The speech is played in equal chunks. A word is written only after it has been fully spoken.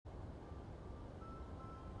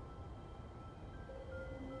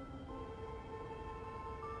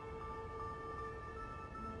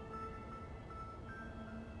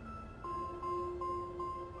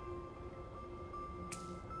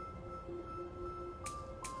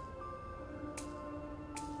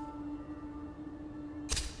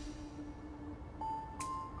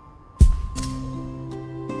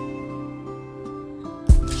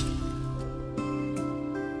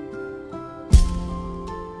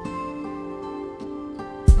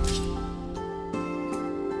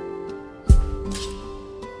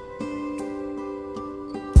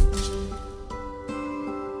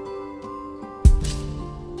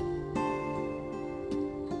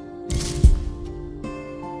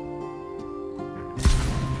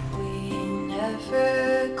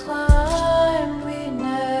climbed, we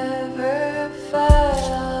never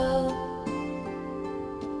fell.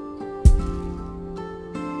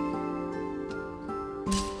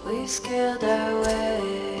 We scaled our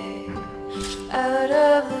way out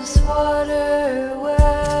of this water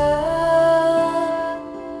well.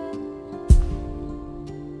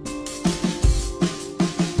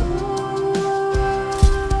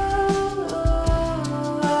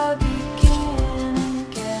 I begin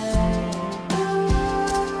again.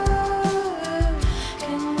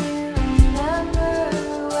 Can you remember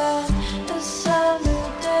when the summer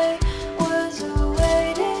day was a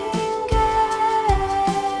waiting game?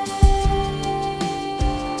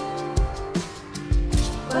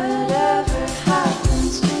 Whatever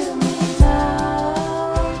happens to me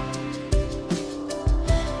now,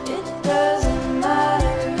 it doesn't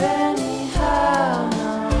matter anyhow,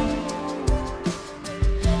 no.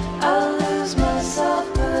 I'll lose myself,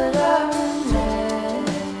 but I remain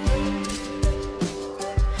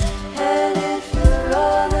headed for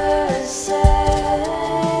all the same.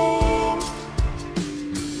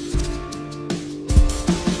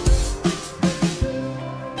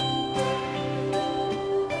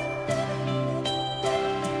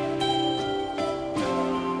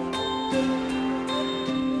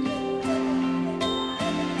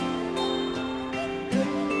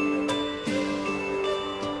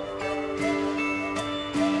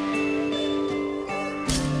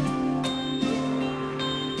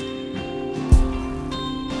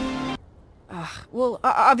 Well,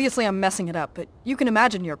 obviously I'm messing it up, but you can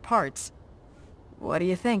imagine your parts. What do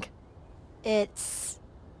you think? It's...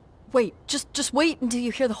 Wait, just wait until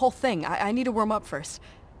you hear the whole thing. I need to warm up first.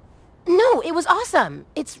 No, it was awesome.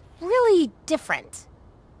 It's really different.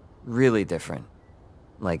 Really different.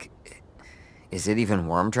 Like, is it even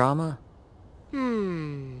worm drama? I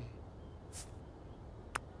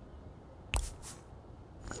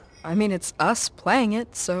mean, it's us playing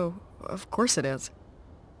it, so of course it is.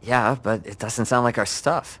 Yeah, but it doesn't sound like our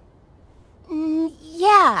stuff.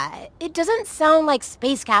 Yeah, it doesn't sound like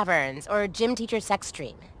Space Caverns or Gym Teacher Sex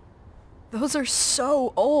Dream. Those are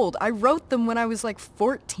so old. I wrote them when I was like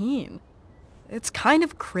 14. It's kind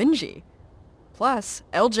of cringy. Plus,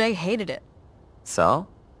 LJ hated it. So?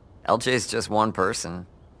 LJ's just one person.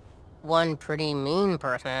 One pretty mean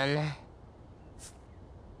person.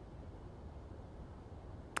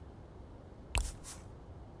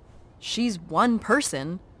 She's one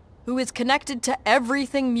person who is connected to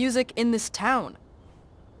everything music in this town.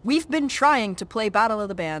 We've been trying to play Battle of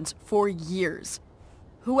the Bands for years.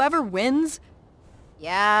 Whoever wins...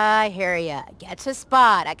 Yeah, I hear ya. Get a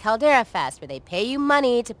spot at Caldera Fest where they pay you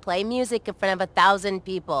money to play music in front of 1,000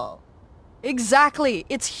 people. Exactly!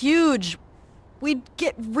 It's huge! We'd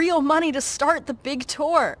get real money to start the big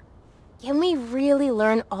tour. Can we really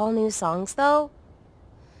learn all new songs, though?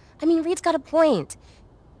 I mean, Reed's got a point.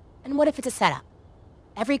 And what if it's a setup?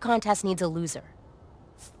 Every contest needs a loser.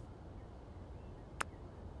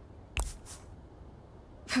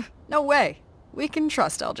 No way. We can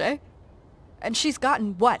trust LJ. And she's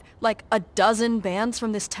gotten, what, like a dozen bands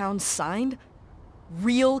from this town signed?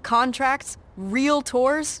 Real contracts? Real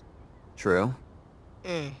tours? True.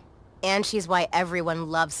 And she's why everyone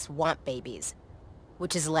loves Swamp Babies.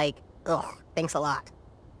 Which is like, ugh, thanks a lot.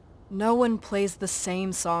 No one plays the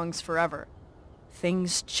same songs forever.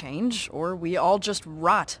 Things change, or we all just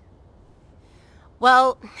rot.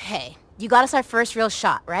 Well, hey, you got us our first real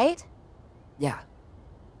shot, right? Yeah.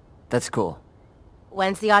 That's cool.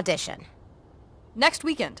 When's the audition? Next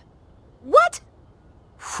weekend. What?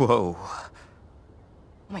 Whoa. Oh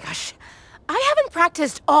my gosh. I haven't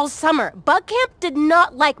practiced all summer. Bug Camp did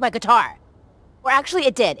not like my guitar. Or actually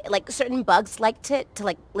it did. Like, certain bugs liked it to,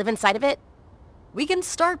 like, live inside of it. We can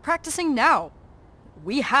start practicing now.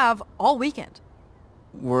 We have all weekend.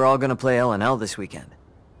 We're all gonna play L&L this weekend.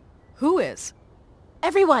 Who is?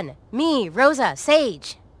 Everyone. Me, Rosa,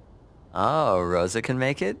 Sage. Oh, Rosa can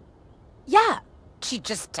make it? Yeah. She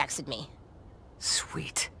just texted me.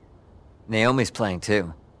 Sweet. Naomi's playing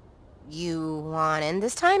too. You want in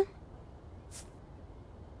this time?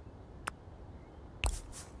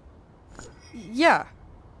 Yeah.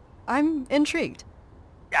 I'm intrigued.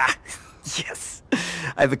 Ah, yes.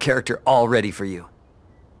 I have a character all ready for you.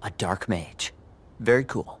 A dark mage. Very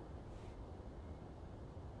cool.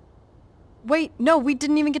 Wait, no, we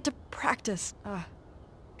didn't even get to practice.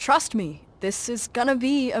 Trust me, this is gonna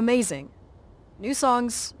be amazing. New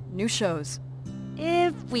songs, new shows.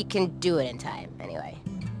 If we can do it in time, anyway.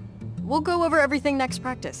 We'll go over everything next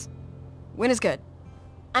practice. When is good?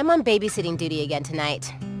 I'm on babysitting duty again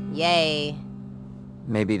tonight. Yay.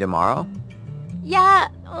 Maybe tomorrow? Yeah,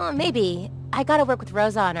 maybe. I gotta work with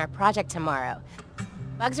Rosa on our project tomorrow.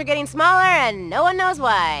 Bugs are getting smaller and no one knows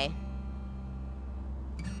why.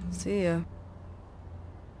 See ya.